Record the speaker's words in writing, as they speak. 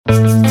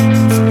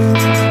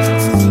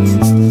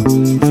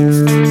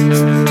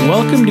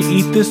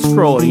This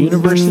Scroll, a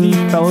University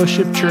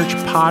Fellowship Church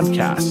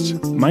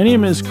podcast. My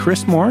name is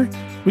Chris Moore.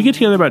 We get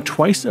together about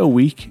twice a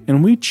week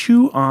and we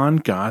chew on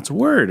God's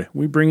Word.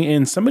 We bring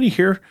in somebody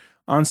here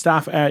on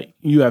staff at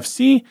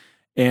UFC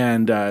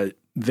and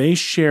they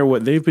share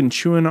what they've been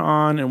chewing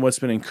on and what's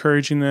been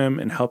encouraging them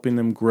and helping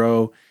them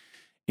grow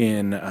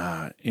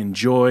in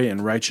joy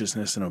and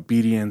righteousness and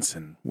obedience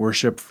and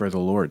worship for the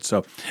Lord.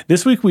 So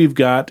this week we've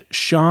got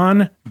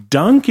Sean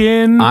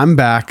Duncan. I'm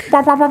back.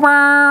 I'm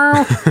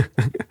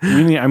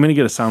going to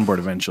get a soundboard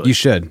eventually. You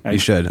should.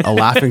 A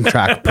laughing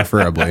track,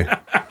 preferably.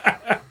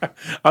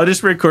 I'll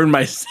just record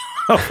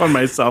myself on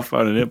my cell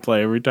phone and hit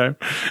play every time.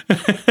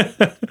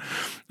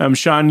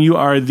 Sean, you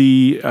are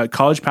the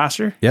college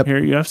pastor here at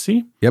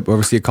UFC. Yep,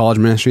 oversee a college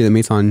ministry that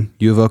meets on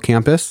U of O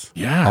campus.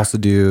 Yeah. Also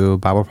do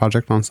Bible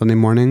Project on Sunday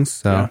mornings.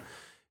 So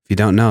if you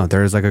don't know,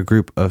 there's like a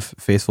group of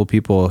faithful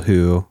people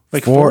who...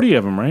 40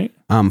 of them, right?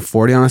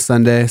 40 on a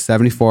Sunday,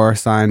 74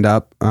 signed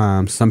up.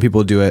 Some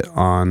people do it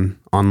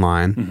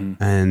online,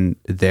 and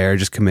they're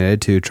just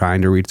committed to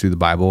trying to read through the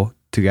Bible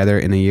together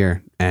in a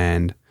year.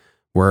 And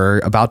we're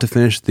about to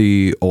finish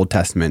the Old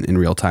Testament in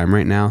real time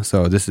right now.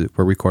 So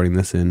we're recording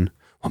this in...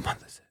 What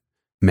month is it?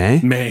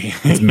 May?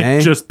 It's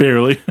May. Just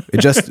barely. It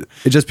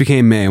just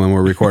became May when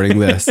we're recording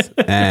this.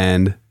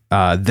 And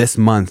this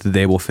month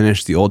they will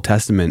finish the Old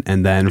Testament.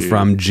 And then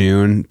from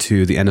June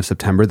to the end of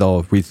September,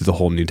 they'll read through the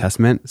whole New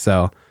Testament.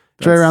 So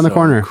it's right around the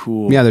corner.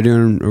 Cool. Yeah, they're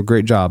doing a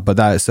great job.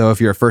 But so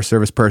if you're a first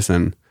service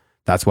person,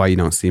 that's why you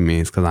don't see me.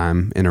 It's because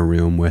I'm in a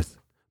room with a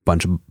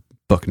bunch of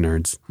book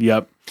nerds.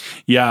 Yep.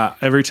 Yeah.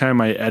 Every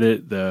time I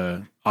edit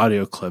the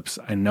audio clips,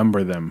 I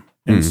number them.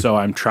 And so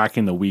I'm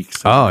tracking the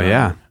weeks.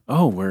 Yeah.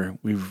 Oh,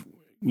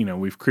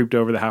 we've creeped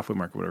over the halfway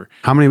mark or whatever.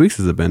 How many weeks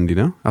has it been? Do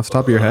you know off the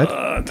top of your head?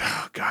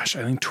 I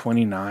think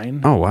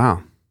 29. Oh,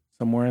 wow.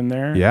 Somewhere in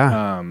there.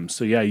 Yeah.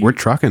 So yeah, we're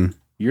trucking.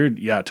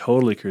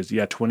 Totally, Chris.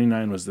 Yeah,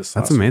 29 was this.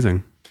 That's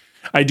amazing.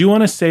 I do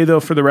want to say though,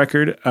 for the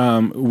record,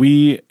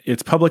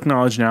 it's public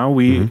knowledge now.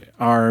 We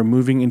are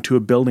moving into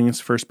a building. It's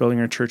the first building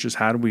our church has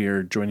had. We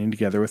are joining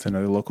together with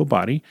another local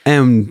body.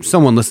 And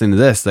someone listening to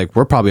this,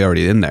 we're probably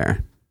already in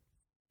there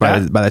by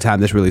the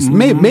time this release.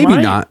 Maybe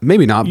not,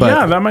 but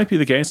yeah, that might be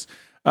the case.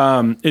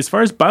 As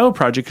far as Bible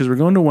Project, because we're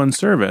going to one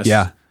service.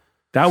 Yeah.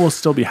 That will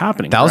still be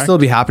happening. That'll still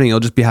be happening.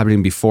 It'll just be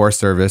happening before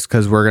service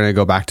because we're going to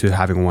go back to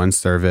having one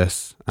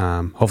service.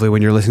 Hopefully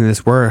when you're listening to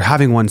this, we're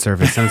having one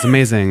service and it's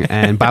amazing.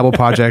 And Bible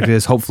Project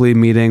is hopefully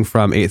meeting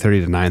from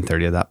 8:30 to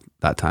 9:30 at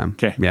that time.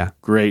 Okay. Yeah.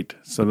 Great.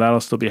 So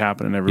that'll still be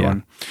happening,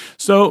 everyone. Yeah.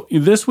 So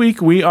this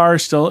week we are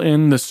still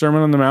in the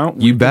Sermon on the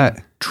Mount. You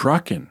bet.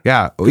 Trucking.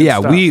 Yeah. Good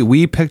stuff.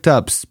 We picked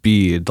up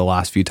speed the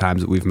last few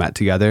times that we've met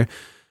together.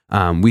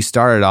 We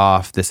started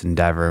off this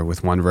endeavor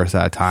with one verse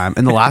at a time.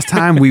 And the last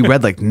time we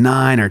read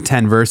 9 or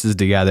 10 verses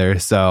together.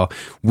 So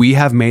we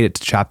have made it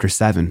to chapter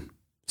 7.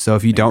 So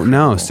if you don't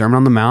know, Sermon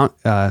on the Mount,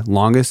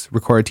 longest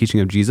recorded teaching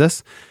of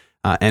Jesus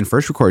and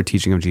first recorded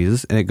teaching of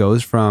Jesus. And it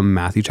goes from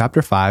Matthew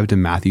chapter 5 to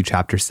Matthew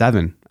chapter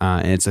 7.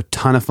 And it's a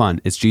ton of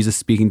fun. It's Jesus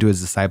speaking to his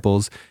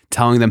disciples,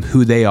 telling them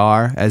who they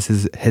are as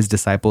his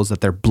disciples,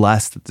 that they're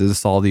blessed, that they're the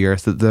salt of the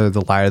earth, that they're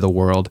the light of the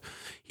world.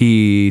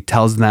 He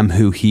tells them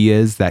who he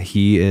is, that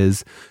he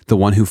is the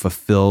one who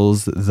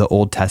fulfills the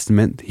Old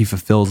Testament. He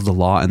fulfills the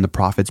law and the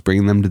prophets,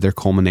 bringing them to their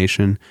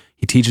culmination.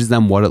 He teaches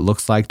them what it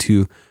looks like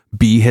to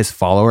be his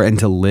follower and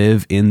to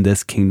live in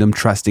this kingdom,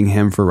 trusting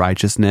him for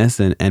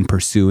righteousness and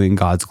pursuing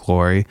God's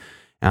glory.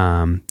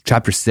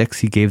 Chapter 6,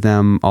 he gave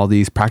them all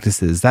these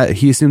practices that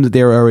he assumed that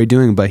they were already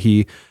doing, but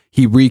he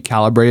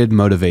recalibrated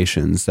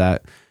motivations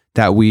that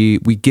we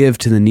give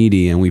to the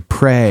needy and we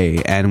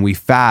pray and we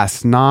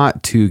fast,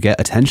 not to get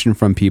attention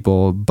from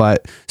people,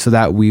 but so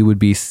that we would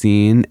be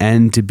seen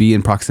and to be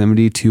in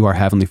proximity to our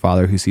Heavenly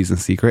Father who sees in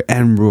secret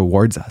and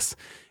rewards us.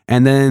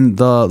 And then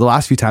the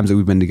last few times that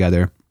we've been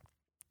together,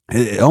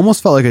 it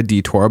almost felt like a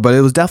detour, but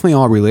it was definitely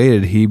all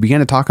related. He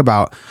began to talk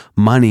about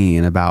money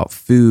and about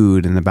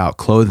food and about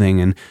clothing.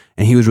 And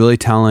he was really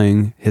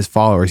telling his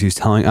followers, he was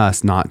telling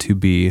us not to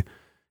be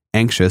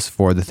anxious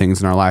for the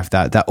things in our life,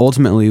 that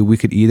ultimately we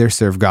could either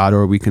serve God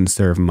or we can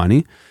serve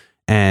money.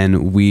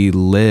 And we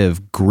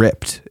live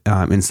gripped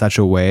in such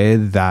a way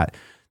that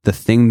the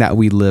thing that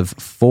we live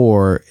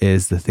for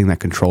is the thing that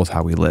controls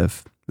how we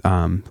live.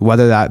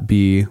 Whether that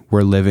be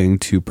we're living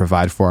to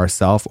provide for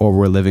ourselves or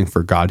we're living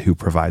for God who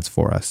provides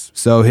for us.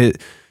 So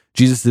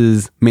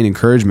Jesus' main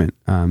encouragement,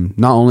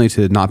 not only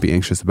to not be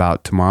anxious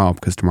about tomorrow,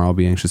 because tomorrow will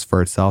be anxious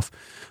for itself,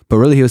 but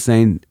really he was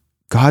saying,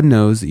 God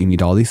knows that you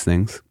need all these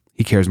things.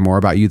 He cares more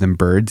about you than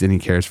birds, and he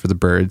cares for the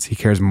birds. He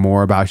cares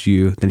more about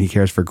you than he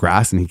cares for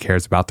grass, and he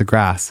cares about the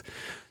grass.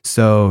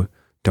 So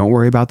don't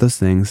worry about those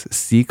things.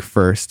 Seek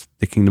first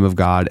the kingdom of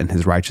God and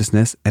his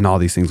righteousness, and all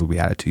these things will be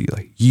added to you.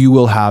 You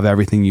will have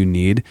everything you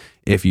need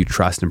if you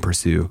trust and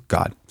pursue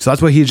God. So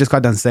that's what he just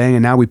got done saying.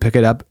 And now we pick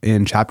it up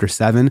in chapter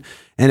 7,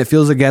 and it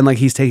feels again like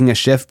he's taking a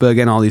shift, but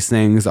again, all these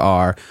things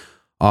are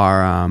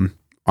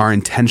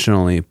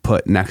intentionally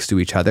put next to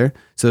each other.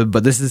 So,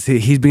 but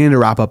he's beginning to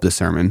wrap up the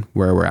sermon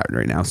where we're at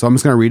right now. So I'm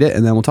just going to read it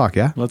and then we'll talk.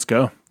 Yeah. Let's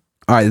go.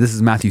 All right. This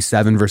is Matthew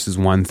 7 verses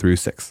 1 through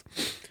 6.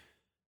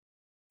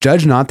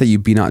 Judge not that you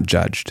be not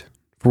judged.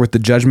 For with the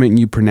judgment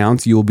you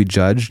pronounce, you will be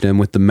judged, and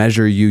with the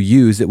measure you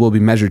use, it will be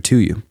measured to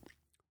you.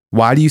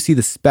 Why do you see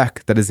the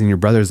speck that is in your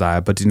brother's eye,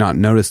 but do not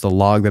notice the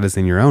log that is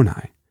in your own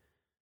eye?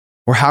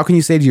 Or how can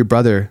you say to your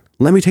brother,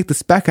 let me take the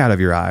speck out of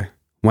your eye,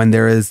 when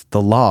there is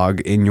the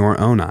log in your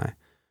own eye?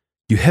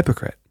 You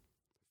hypocrite.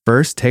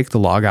 First take the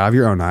log out of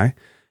your own eye,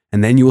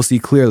 and then you will see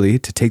clearly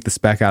to take the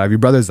speck out of your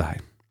brother's eye.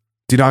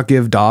 Do not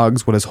give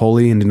dogs what is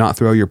holy, and do not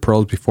throw your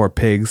pearls before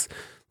pigs,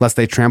 lest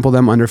they trample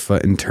them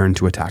underfoot and turn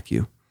to attack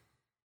you.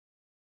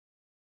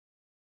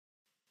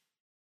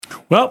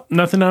 Well,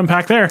 nothing to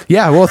unpack there.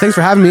 Yeah, well, thanks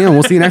for having me, and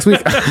we'll see you next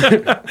week.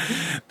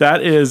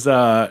 That is,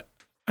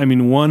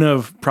 one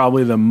of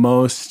probably the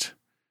most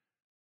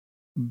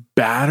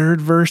battered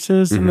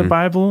verses in the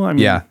Bible.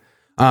 Yeah.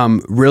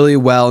 Really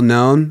well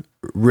known,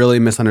 really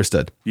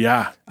misunderstood.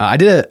 Yeah. I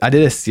did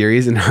a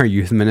series in our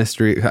youth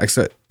ministry.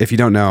 So if you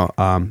don't know,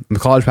 I'm a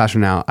college pastor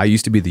now. I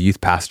used to be the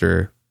youth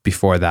pastor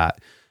before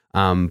that.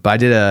 But I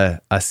did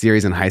a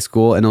series in high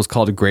school, and it was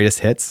called Greatest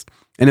Hits.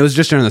 And it was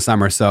just during the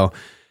summer. So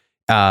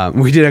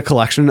we did a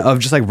collection of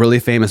just like really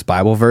famous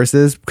Bible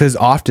verses, because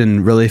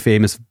often really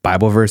famous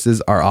Bible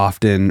verses are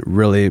often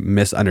really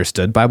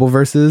misunderstood Bible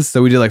verses.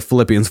 So we did like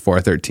Philippians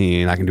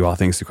 4:13, I can do all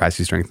things through Christ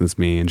who strengthens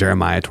me, and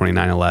Jeremiah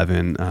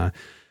 29:11,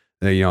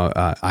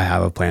 I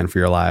have a plan for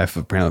your life,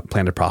 a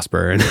plan to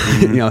prosper.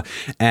 And,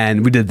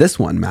 and we did this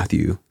one,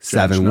 Matthew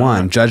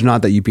 7:1, judge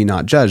not that you be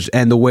not judged.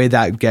 And the way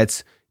that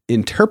gets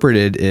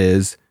interpreted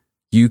is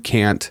you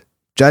can't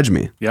judge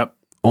me. Yep.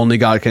 Only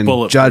God can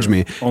judge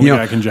me. Only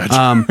God can judge.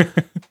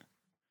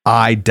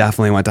 I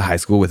definitely went to high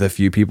school with a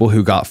few people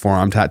who got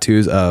forearm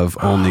tattoos of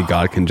only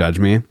God can judge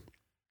me.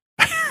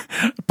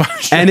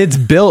 And it's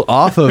built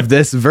off of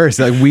this verse.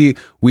 Like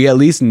we at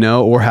least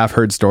know or have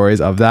heard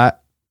stories of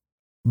that,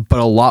 but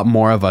a lot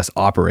more of us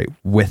operate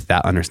with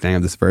that understanding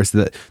of this verse,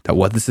 that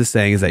what this is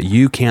saying is that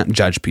you can't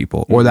judge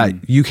people, or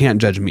that you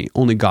can't judge me.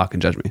 Only God can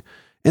judge me.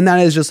 And that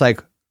is just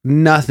like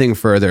nothing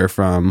further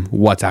from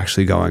what's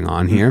actually going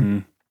on here. Mm-hmm.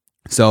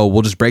 So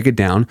we'll just break it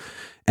down.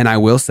 And I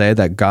will say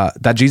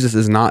that Jesus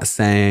is not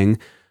saying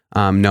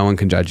no one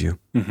can judge you.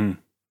 Mm-hmm.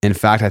 In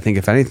fact, I think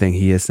if anything,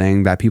 he is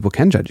saying that people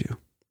can judge you.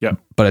 Yep.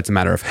 But it's a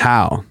matter of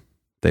how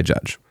they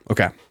judge.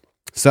 Okay.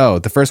 So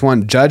the first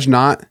one, judge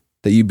not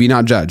that you be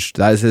not judged.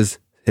 That is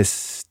his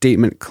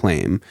statement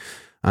claim.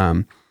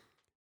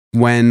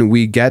 When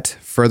we get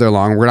further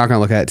along, we're not going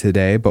to look at it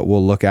today, but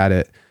we'll look at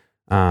it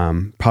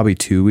probably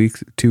 2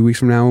 weeks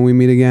from now when we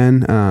meet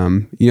again.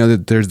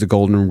 That there's the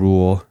golden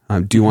rule,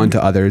 do unto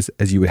others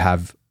as you would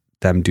have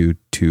them do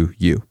to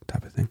you,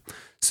 type of thing.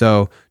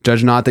 So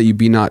judge not that you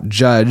be not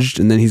judged.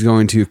 And then he's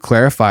going to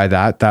clarify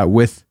that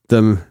with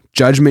the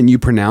judgment you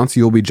pronounce,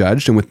 you'll be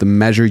judged. And with the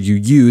measure you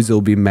use,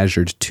 it'll be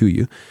measured to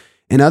you.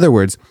 In other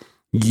words,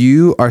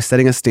 you are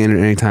setting a standard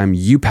anytime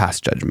you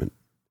pass judgment.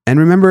 And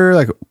remember,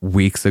 like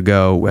weeks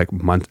ago, like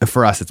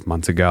for us, it's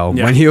months ago,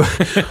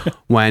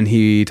 when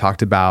he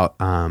talked about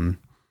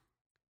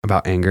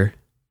anger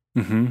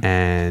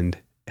and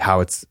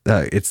how it's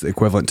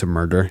equivalent to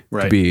murder,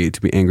 right?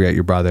 to be angry at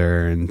your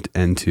brother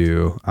and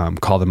to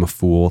call them a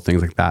fool,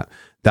 things like that.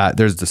 That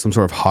there's some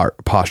sort of heart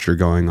posture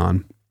going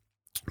on.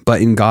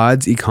 But in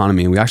God's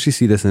economy, and we actually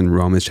see this in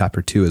Romans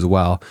chapter 2 as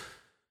well,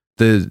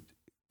 the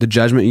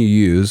judgment you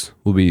use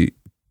will be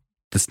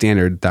the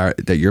standard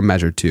that you're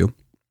measured to.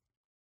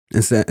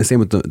 And same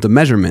with the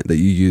measurement that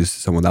you use to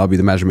someone, that'll be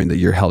the measurement that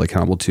you're held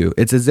accountable to.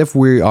 It's as if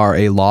we are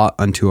a law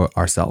unto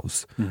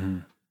ourselves.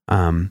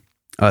 Mm-hmm.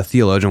 A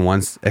theologian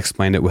once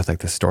explained it with like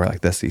this story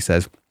like this. He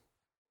says,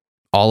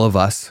 all of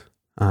us,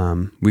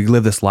 we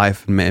live this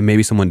life, and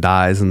maybe someone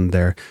dies and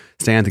they're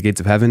standing at the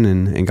gates of heaven,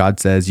 and God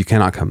says, you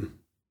cannot come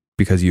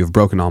because you have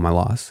broken all my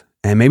laws.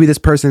 And maybe this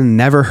person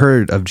never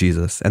heard of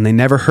Jesus, and they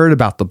never heard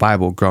about the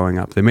Bible growing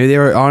up. Maybe they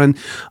were on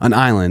an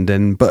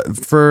island, but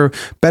for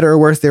better or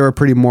worse, they were a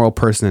pretty moral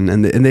person.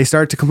 And they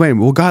start to complain,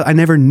 well, God, I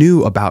never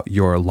knew about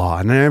your law,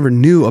 and I never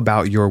knew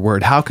about your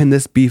word. How can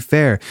this be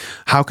fair?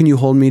 How can you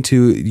hold me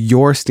to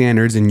your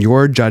standards and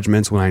your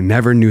judgments when I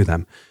never knew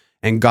them?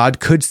 And God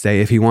could say,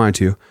 if he wanted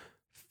to,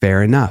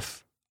 fair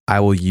enough,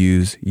 I will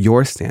use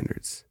your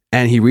standards.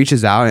 And he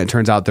reaches out, and it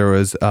turns out there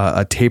was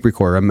a tape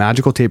recorder, a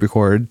magical tape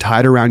recorder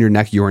tied around your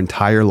neck your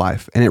entire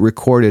life. And it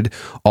recorded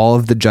all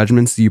of the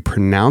judgments you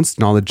pronounced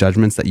and all the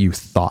judgments that you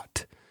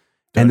thought.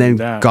 And then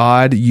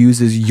God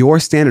uses your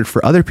standard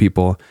for other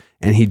people,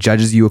 and he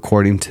judges you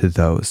according to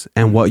those.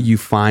 And what you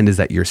find is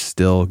that you're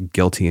still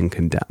guilty and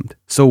condemned.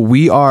 So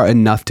we are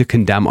enough to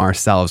condemn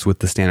ourselves with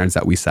the standards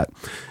that we set.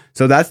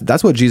 So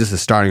that's what Jesus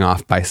is starting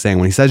off by saying.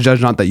 When he says, judge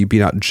not that you be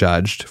not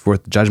judged, for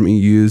with the judgment you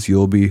use,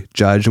 you'll be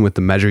judged, and with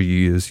the measure you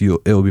use,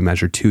 it will be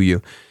measured to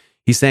you.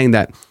 He's saying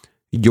that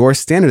your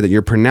standard that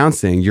you're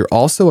pronouncing, you're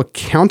also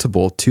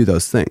accountable to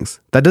those things.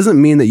 That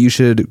doesn't mean that you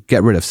should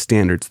get rid of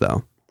standards,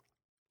 though.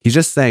 He's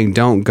just saying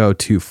don't go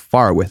too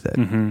far with it.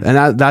 Mm-hmm.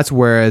 And that's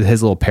where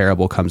his little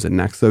parable comes in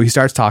next. So he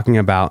starts talking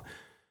about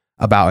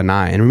an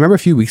eye. And remember a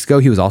few weeks ago,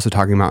 he was also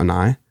talking about an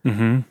eye?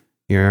 Mm-hmm.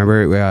 You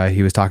remember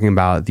he was talking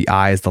about the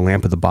eye is the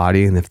lamp of the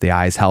body, and if the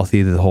eye is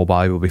healthy, the whole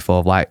body will be full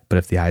of light. But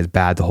if the eye is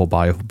bad, the whole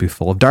body will be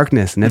full of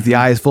darkness. And if the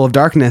eye is full of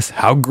darkness,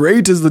 how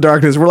great is the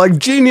darkness? We're like,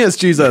 genius,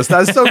 Jesus.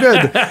 That's so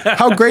good.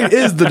 How great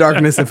is the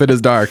darkness if it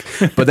is dark?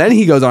 But then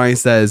he goes on, he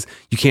says,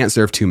 you can't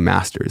serve two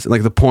masters.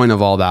 Like the point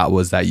of all that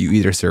was that you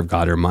either serve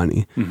God or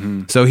money.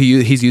 So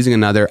he's using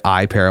another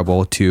eye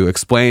parable to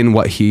explain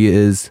what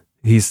he's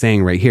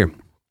saying right here.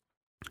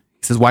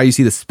 He says, why do you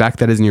see the speck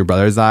that is in your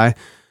brother's eye,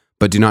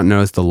 but do not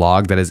notice the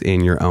log that is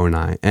in your own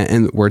eye?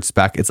 And the word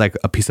speck, it's like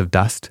a piece of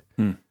dust.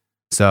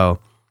 So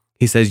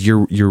he says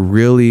you're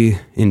really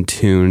in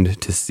tuned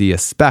to see a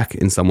speck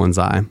in someone's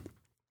eye,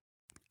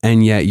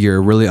 and yet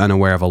you're really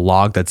unaware of a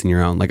log that's in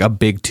your own, like a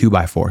big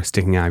 2x4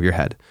 sticking out of your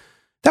head.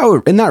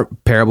 And that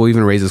parable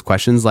even raises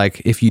questions like,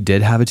 if you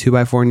did have a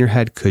 2x4 in your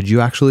head, could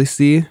you actually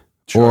see?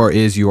 Sure. Or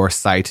is your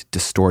sight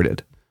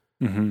distorted?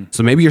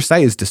 So maybe your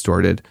sight is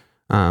distorted.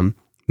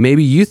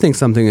 Maybe you think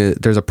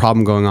there's a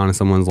problem going on in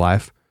someone's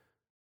life,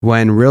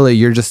 when really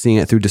you're just seeing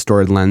it through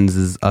distorted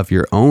lenses of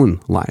your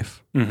own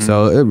life.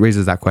 So it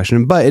raises that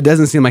question, but it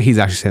doesn't seem like he's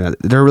actually saying that.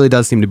 There really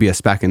does seem to be a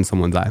speck in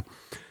someone's eye.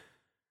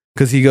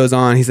 Because he goes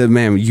on, he said,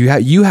 man, you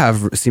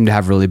seem to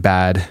have really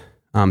bad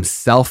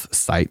self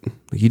sight.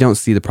 You don't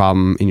see the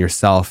problem in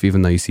yourself,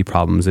 even though you see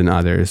problems in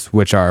others,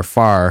 which are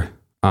far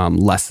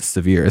less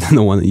severe than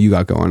the one that you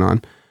got going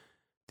on.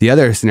 The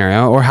other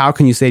scenario, or how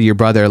can you say to your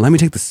brother, let me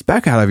take the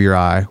speck out of your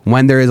eye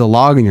when there is a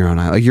log in your own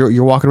eye? Like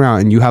you're walking around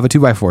and you have a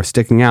 2x4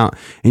 sticking out,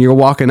 and you're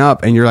walking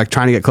up and you're like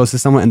trying to get close to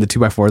someone, and the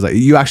 2x4 is like,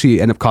 you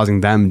actually end up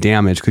causing them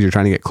damage because you're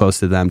trying to get close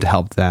to them to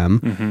help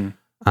them.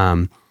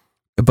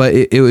 But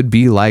it would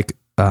be like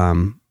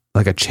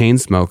a chain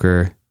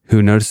smoker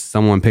who notices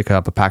someone pick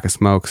up a pack of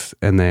smokes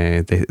and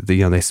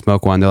they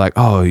smoke one. They're like,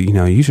 oh,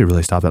 you should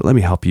really stop that. Let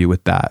me help you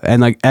with that.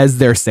 And like, as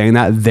they're saying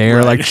that,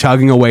 they're like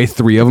chugging away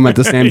 3 of them at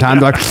the same time.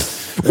 They're like,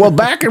 well,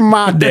 back in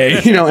my day,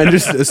 and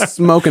just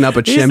smoking up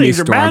a chimney These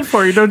things storm. are bad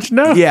for you, don't you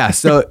know? Yeah.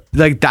 So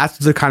like, that's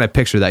the kind of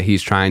picture that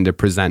he's trying to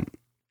present.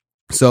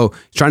 So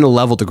he's trying to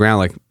level the ground.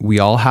 Like, we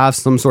all have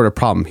some sort of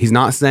problem. He's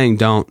not saying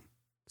don't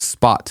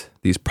spot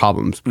these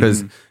problems,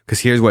 because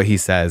here's what he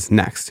says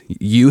next.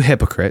 You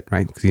hypocrite,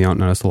 right? Because you don't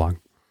notice the log.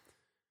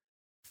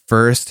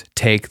 First,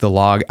 take the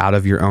log out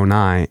of your own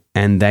eye,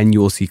 and then you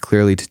will see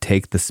clearly to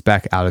take the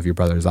speck out of your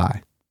brother's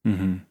eye.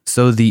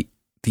 So the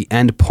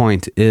end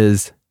point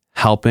is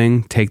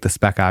helping take the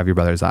speck out of your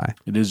brother's eye.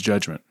 It is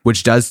judgment,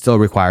 which does still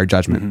require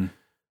judgment,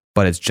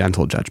 but it's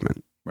gentle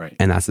judgment. Right.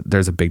 And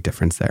there's a big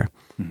difference there.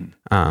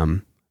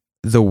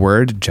 The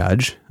word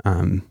judge,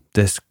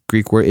 this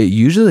Greek word, it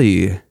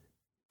usually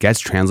gets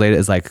translated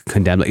as like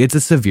condemn. It's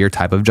a severe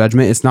type of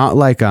judgment. It's not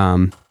like,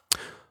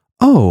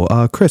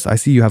 Chris, I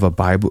see you have a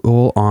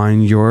Bible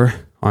on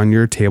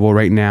your table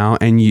right now,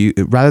 and you,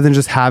 rather than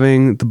just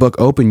having the book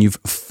open, you've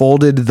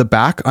folded the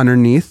back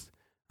underneath.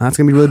 That's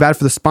gonna be really bad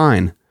for the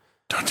spine.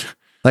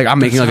 Like, I'm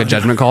making like a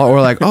judgment call,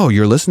 or like, oh,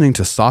 you're listening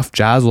to soft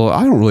jazz. Well,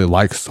 I don't really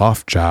like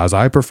soft jazz.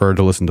 I prefer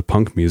to listen to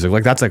punk music.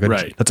 Like, that's like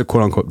that's a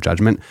quote unquote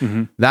judgment.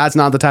 That's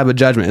not the type of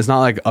judgment. It's not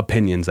like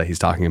opinions that he's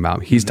talking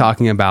about. He's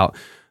talking about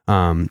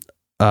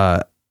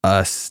a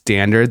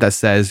standard that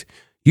says,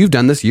 you've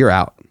done this, you're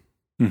out.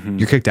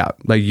 You're kicked out.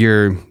 Like,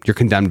 you're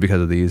condemned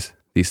because of these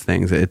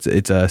things.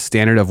 It's a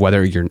standard of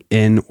whether you're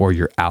in or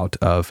you're out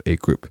of a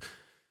group.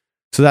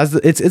 So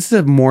it's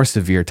a more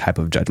severe type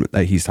of judgment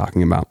that he's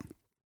talking about.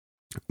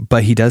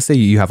 But he does say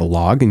you have a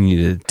log and you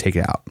need to take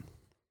it out.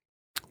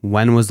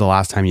 When was the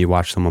last time you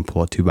watched someone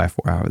pull a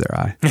 2x4 out of their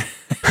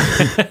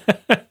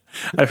eye?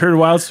 I've heard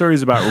wild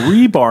stories about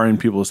rebar in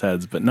people's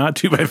heads, but not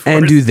 2x4s.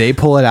 And do they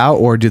pull it out,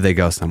 or do they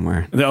go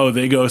somewhere? No,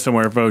 they go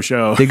somewhere for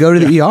show. They go to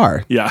the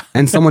ER. Yeah.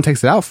 And someone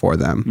takes it out for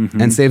them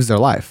and saves their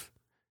life.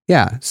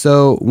 Yeah.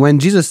 So when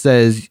Jesus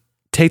says,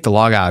 take the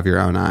log out of your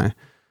own eye,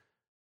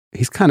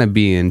 he's kind of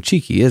being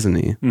cheeky, isn't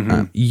he?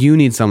 You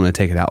need someone to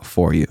take it out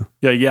for you.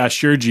 Yeah,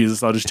 sure,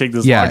 Jesus. I'll just take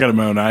this log out of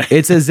my own eye.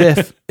 It's as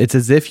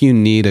if you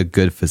need a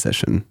good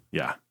physician.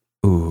 Yeah.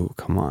 Ooh,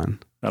 come on.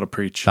 That'll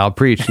preach.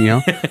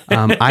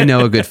 I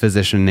know a good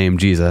physician named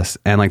Jesus,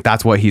 and like,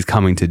 that's what he's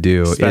coming to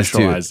do,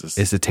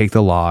 is to take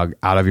the log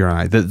out of your own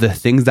eye, the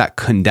things that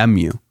condemn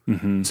you.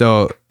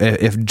 So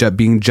if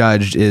being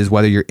judged is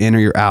whether you're in or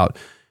you're out,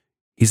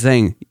 he's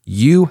saying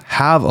you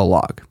have a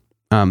log.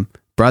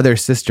 Brother,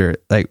 sister,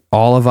 like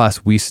all of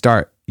us,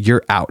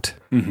 you're out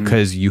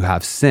because you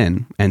have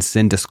sin, and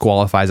sin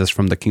disqualifies us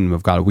from the kingdom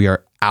of God. We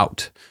are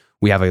out.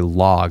 We have a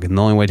log, and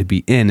the only way to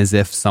be in is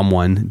if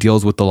someone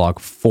deals with the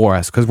log for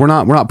us, because we're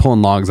not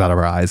pulling logs out of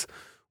our eyes.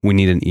 We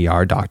need an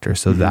ER doctor.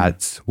 So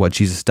that's what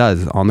Jesus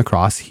does on the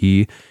cross.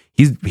 He's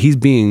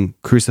being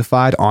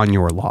crucified on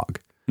your log.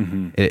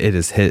 It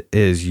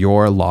is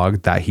your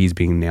log that he's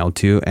being nailed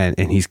to,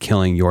 and he's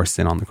killing your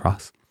sin on the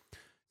cross.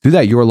 Through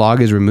that, your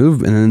log is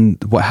removed, and then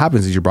what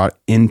happens is you're brought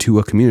into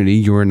a community.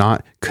 You're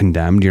not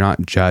condemned. You're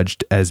not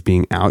judged as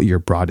being out. You're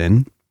brought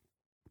in.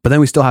 But then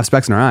we still have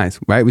specks in our eyes,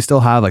 right? We still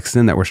have like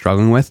sin that we're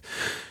struggling with.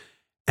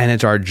 And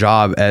it's our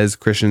job as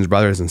Christians,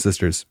 brothers and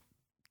sisters,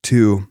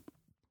 to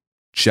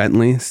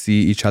gently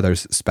see each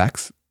other's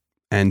specks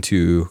and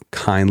to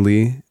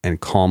kindly and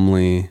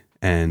calmly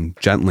and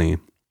gently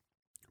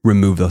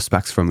remove those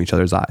specks from each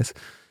other's eyes.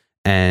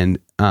 And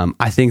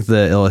I think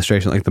the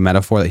illustration, like the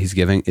metaphor that he's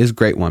giving, is a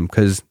great one,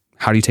 because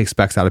how do you take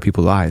specks out of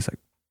people's eyes? Like,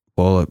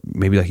 well,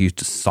 maybe like you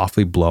just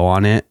softly blow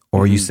on it,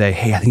 or you say,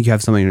 hey, I think you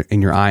have something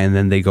in your eye, and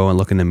then they go and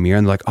look in the mirror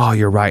and they're like, oh,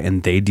 you're right,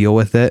 and they deal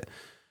with it.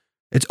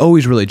 It's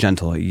always really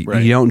gentle. You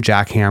don't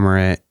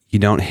jackhammer it. You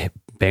don't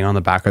bang on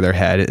the back of their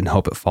head and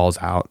hope it falls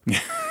out.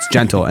 It's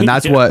gentle. And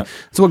that's what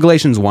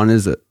Galatians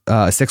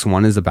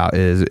 6:1 is about,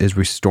 is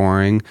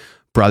restoring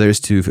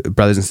brothers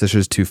and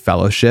sisters to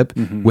fellowship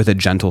with a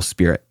gentle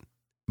spirit.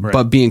 Right.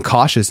 But being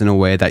cautious in a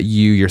way that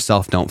you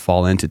yourself don't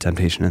fall into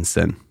temptation and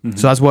sin.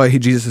 So that's what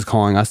Jesus is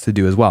calling us to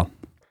do as well.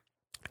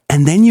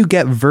 And then you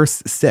get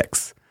verse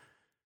 6.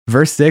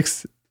 Verse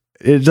 6,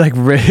 it's like,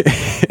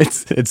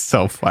 it's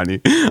so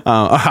funny.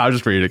 I'll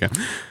just read it again.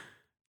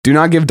 Do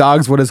not give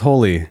dogs what is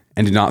holy,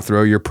 and do not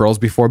throw your pearls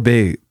before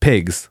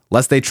pigs,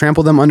 lest they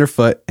trample them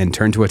underfoot and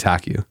turn to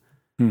attack you.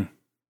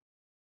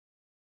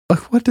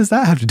 Like, what does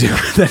that have to do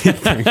with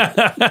anything?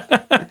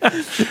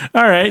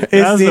 All right.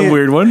 That was a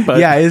weird one. But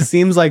yeah, it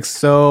seems like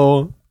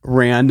so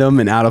random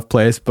and out of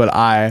place, but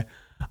I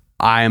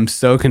am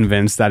so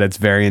convinced that it's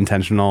very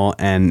intentional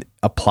and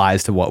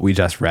applies to what we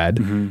just read.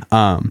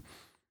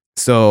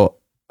 So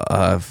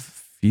a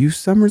few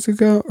summers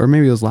ago, or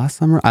maybe it was last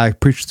summer, I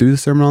preached through the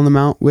Sermon on the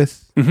Mount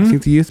with I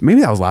think the youth. Maybe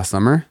that was last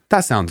summer.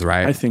 That sounds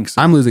right. I think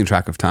so. I'm losing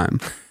track of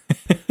time.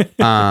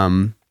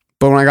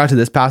 But when I got to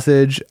this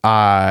passage,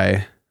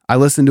 I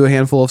listened to a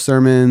handful of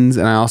sermons,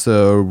 and I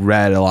also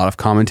read a lot of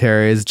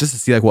commentaries just to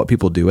see like what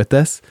people do with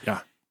this. Yeah.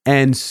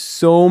 And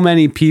so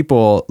many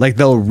people, like,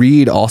 they'll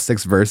read all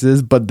 6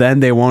 verses, but then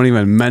they won't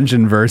even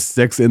mention verse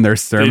 6 in their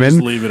sermon. They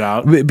just leave it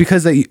out.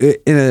 Because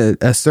in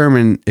a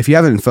sermon, if you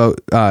haven't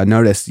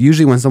noticed,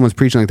 usually when someone's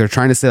preaching, like, they're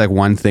trying to say like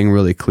one thing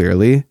really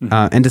clearly.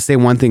 And to say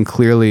one thing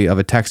clearly of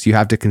a text, you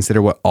have to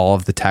consider what all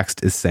of the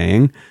text is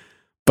saying.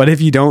 But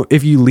if you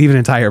leave an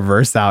entire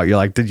verse out, you're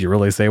like, did you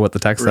really say what the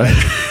text said?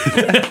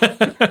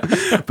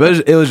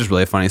 But it was just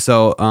really funny.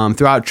 So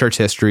throughout church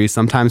history,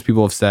 sometimes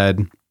people have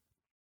said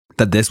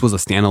that this was a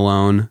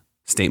standalone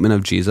statement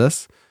of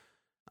Jesus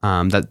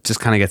that just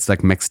kind of gets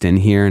like mixed in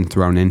here and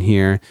thrown in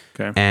here.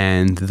 Okay.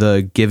 And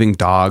the giving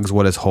dogs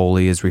what is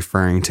holy is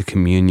referring to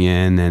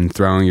communion, and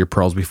throwing your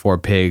pearls before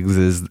pigs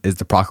is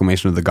the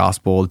proclamation of the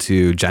gospel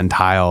to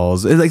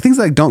Gentiles. It's like things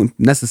that don't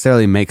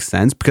necessarily make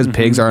sense, because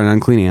pigs are an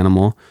unclean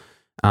animal.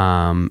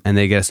 And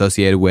they get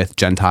associated with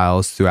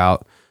Gentiles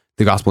throughout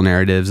the gospel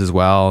narratives as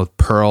well.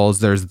 Pearls,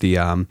 there's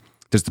the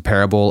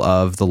parable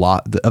of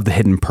the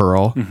hidden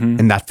pearl,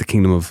 and that's the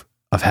kingdom of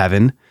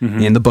heaven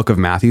in the book of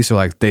Matthew. So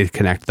like they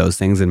connect those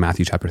things in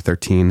Matthew chapter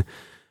 13.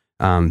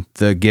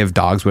 The give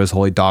dogs what is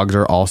holy. Dogs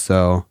are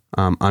also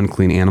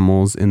unclean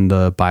animals in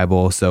the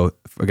Bible. So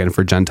again,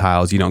 for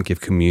Gentiles, you don't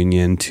give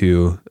communion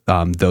to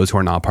those who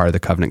are not part of the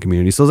covenant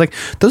community. So it's like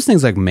those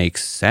things like make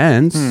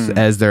sense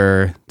as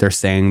they're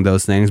saying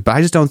those things, but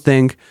I just don't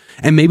think,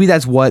 and maybe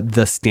that's what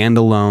the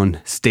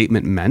standalone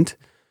statement meant,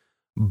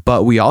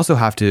 but we also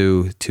have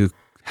to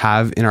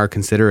have in our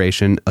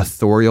consideration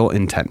authorial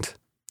intent.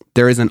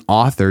 There is an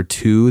author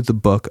to the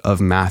book of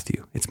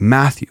Matthew. It's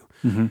Matthew.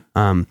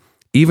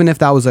 Even if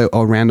that was a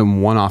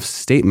random one-off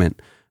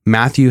statement,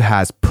 Matthew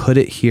has put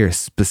it here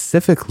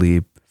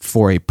specifically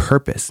for a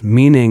purpose,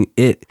 meaning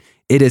it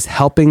is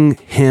helping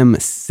him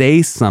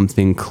say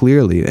something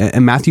clearly.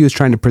 And Matthew is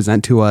trying to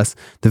present to us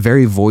the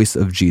very voice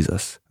of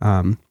Jesus.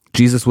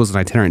 Jesus was an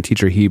itinerant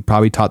teacher. He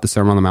probably taught the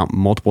Sermon on the Mount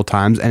multiple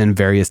times and in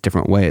various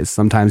different ways.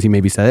 Sometimes he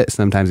maybe said it,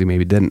 sometimes he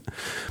maybe didn't.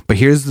 But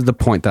here's the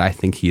point that I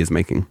think he is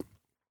making.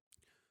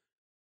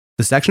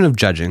 The section of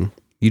judging,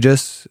 you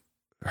just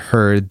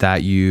heard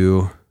that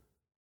you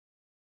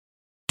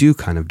do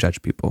kind of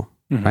judge people,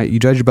 right? You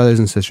judge your brothers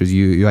and sisters.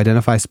 You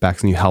identify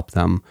specks and you help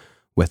them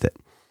with it.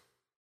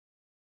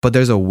 But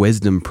there's a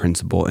wisdom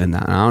principle in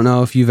that. And I don't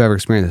know if you've ever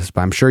experienced this,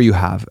 but I'm sure you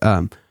have.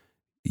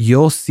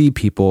 You'll see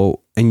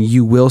people and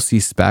you will see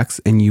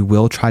specks and you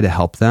will try to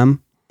help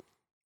them,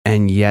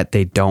 and yet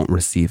they don't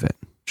receive it.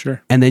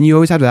 Sure. And then you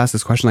always have to ask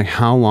this question, like,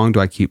 how long do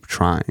I keep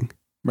trying?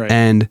 Right.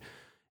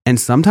 And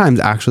sometimes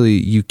actually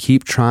you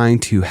keep trying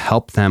to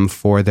help them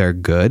for their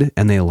good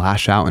and they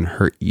lash out and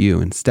hurt you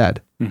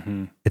instead.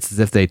 It's as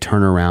if they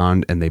turn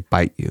around and they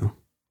bite you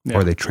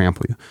or they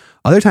trample you.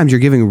 Other times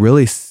you're giving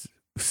really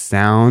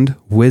sound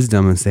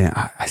wisdom and saying,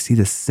 I see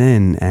this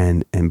sin,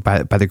 and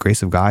by the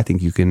grace of God, I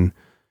think you can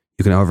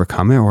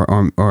overcome it,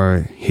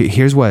 or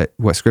here's what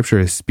Scripture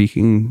is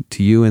speaking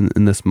to you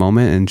in this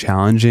moment and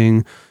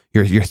challenging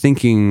your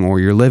thinking or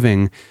your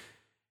living.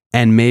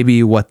 And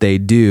maybe what they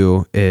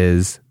do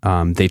is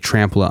they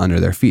trample it under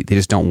their feet. They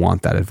just don't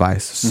want that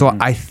advice. So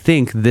I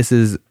think this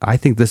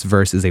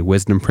verse is a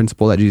wisdom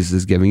principle that Jesus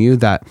is giving you,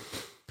 that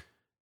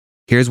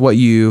here's what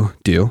you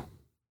do,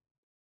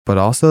 but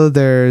also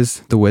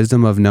there's the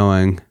wisdom of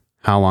knowing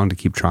how long to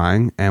keep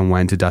trying and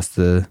when to dust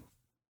the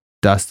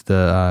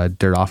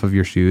dirt off of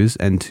your shoes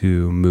and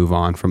to move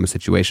on from a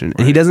situation. Right.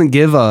 And he doesn't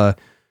give a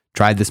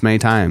tried this many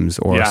times,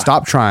 or Yeah.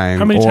 stop trying.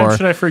 How many or, times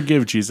should I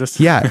forgive, Jesus?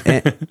 Yeah.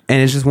 And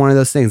it's just one of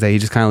those things that he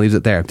just kind of leaves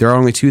it there. There are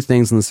only two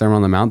things in the Sermon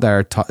on the Mount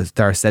that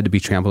are said to be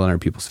trampled under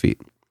people's feet.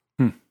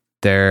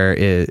 There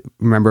is,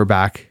 remember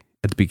back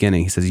at the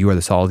beginning, he says, you are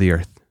the salt of the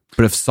earth.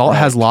 But if salt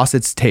has lost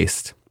its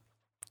taste,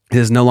 it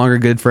is no longer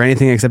good for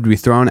anything except to be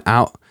thrown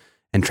out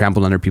and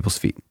trampled under people's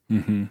feet.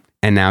 Mm-hmm.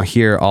 And now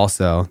here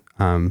also,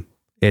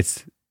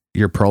 it's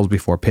your pearls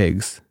before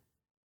pigs.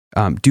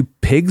 Do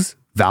pigs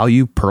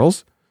value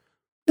pearls?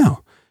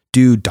 No.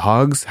 Do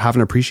dogs have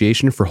an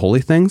appreciation for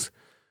holy things?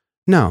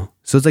 No.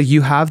 So it's like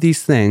you have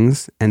these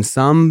things and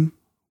some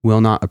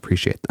will not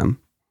appreciate them.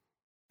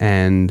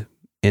 And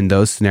in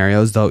those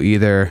scenarios, they'll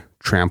either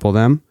trample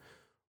them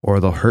or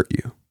they'll hurt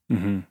you.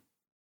 Mm-hmm.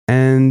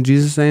 And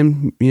Jesus is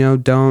saying,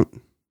 don't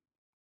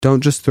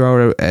just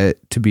throw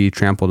it to be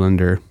trampled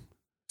under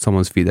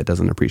someone's feet that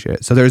doesn't appreciate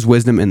it. So there's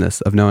wisdom in this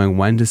of knowing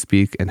when to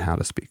speak and how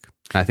to speak.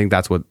 I think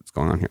that's what's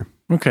going on here.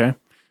 Okay.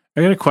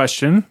 I got a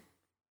question.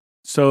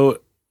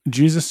 So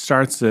Jesus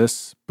starts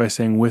this by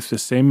saying, with the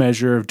same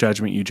measure of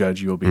judgment you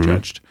judge, you will be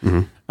judged.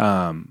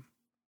 Mm-hmm.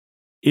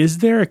 Is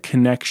there a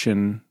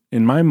connection?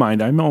 In my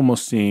mind, I'm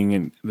almost seeing,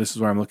 and this is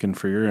where I'm looking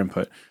for your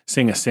input,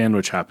 seeing a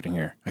sandwich happening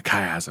here, a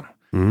chiasm,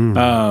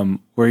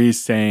 where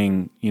he's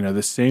saying,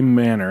 the same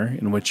manner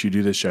in which you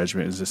do this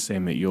judgment is the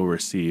same that you'll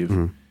receive.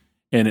 Mm-hmm.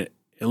 And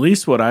at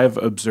least what I've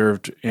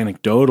observed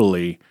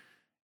anecdotally,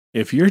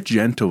 if you're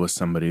gentle with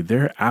somebody,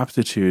 their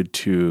aptitude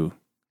to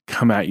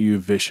come at you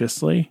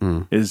viciously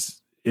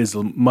is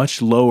much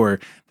lower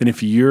than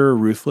if you're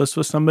ruthless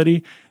with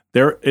somebody.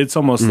 It's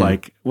almost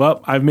like,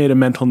 well, I've made a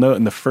mental note,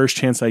 and the first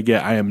chance I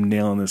get, I am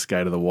nailing this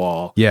guy to the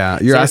wall. Yeah,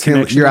 you're asking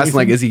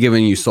like, is he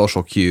giving you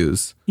social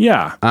cues?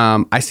 Yeah.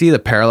 I see the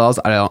parallels.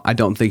 I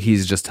don't think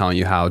he's just telling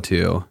you how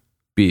to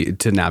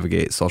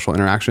navigate social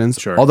interactions.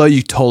 Sure. Although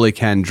you totally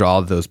can draw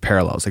those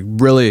parallels. Like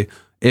really,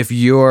 if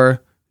you're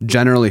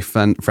generally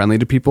friendly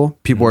to people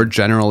are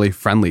generally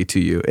friendly to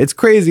you. It's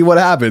crazy what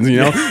happens,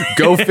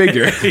 go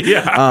figure.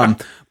 Yeah.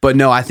 But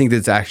no, I think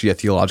that's actually a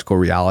theological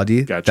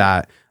reality. Gotcha.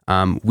 That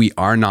we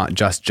are not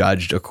just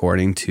judged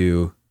according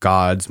to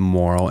God's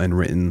moral and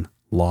written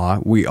law.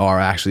 We are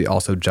actually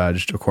also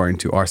judged according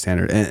to our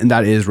standard. And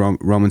that is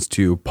Romans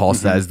 2. Paul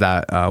says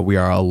that we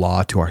are a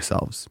law to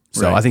ourselves.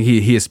 So Right. I think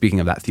he is speaking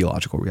of that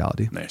theological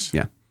reality. Nice.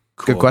 Yeah.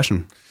 Cool. Good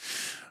question.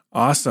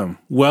 Awesome.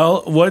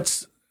 Well,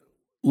 let's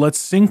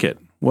sync it.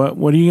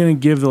 What are you going to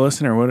give the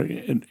listener? What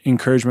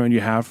encouragement would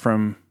you have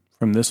from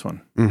this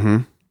one? Mm-hmm.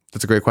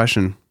 That's a great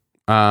question.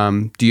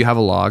 Do you have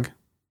a log?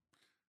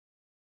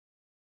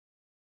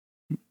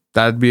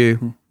 That'd be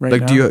Right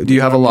like, now? do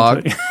you have a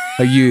log?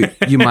 Like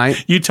you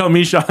might. You tell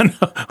me, Sean.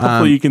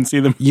 Hopefully you can see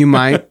them. You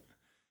might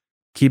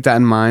keep that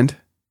in mind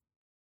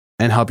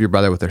and help your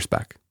brother with their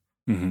spec.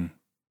 Mm-hmm.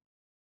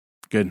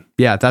 Good.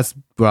 Yeah, that's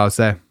what I would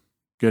say.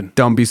 Good.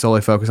 Don't be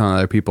solely focused on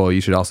other people.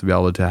 You should also be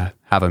able to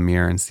have a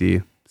mirror and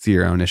see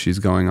your own issues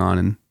going on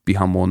and be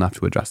humble enough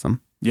to address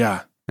them.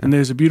 Yeah. And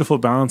there's a beautiful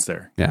balance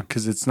there. Yeah.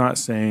 Because it's not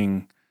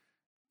saying,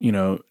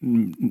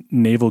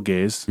 navel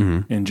gaze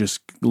and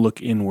just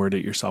look inward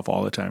at yourself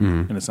all the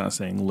time. And it's not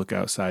saying look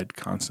outside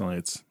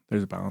constantly.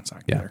 There's a balance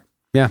act there.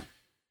 Yeah.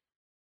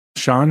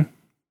 Sean,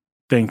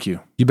 thank you.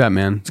 You bet,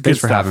 man. It's Thanks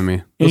good for stuff. having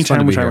me. It was fun Anytime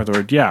to we be talk here. about the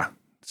word. Yeah.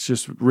 It's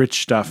just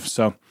rich stuff.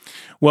 So,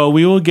 well,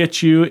 we will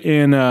get you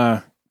in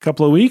a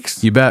couple of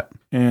weeks. You bet.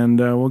 And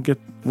we'll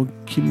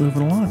keep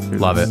moving along.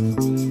 Love it.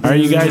 All right,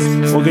 you guys,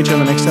 we'll get you on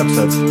the next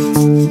episode.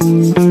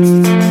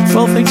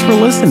 Well, thanks for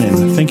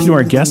listening. Thank you to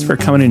our guests for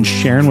coming and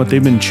sharing what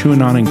they've been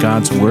chewing on in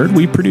God's Word.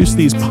 We produce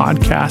these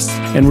podcasts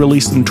and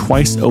release them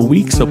twice a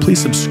week, so please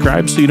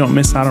subscribe so you don't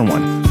miss out on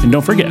one. And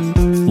don't forget,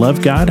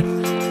 love God,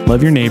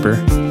 love your neighbor,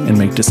 and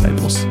make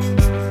disciples.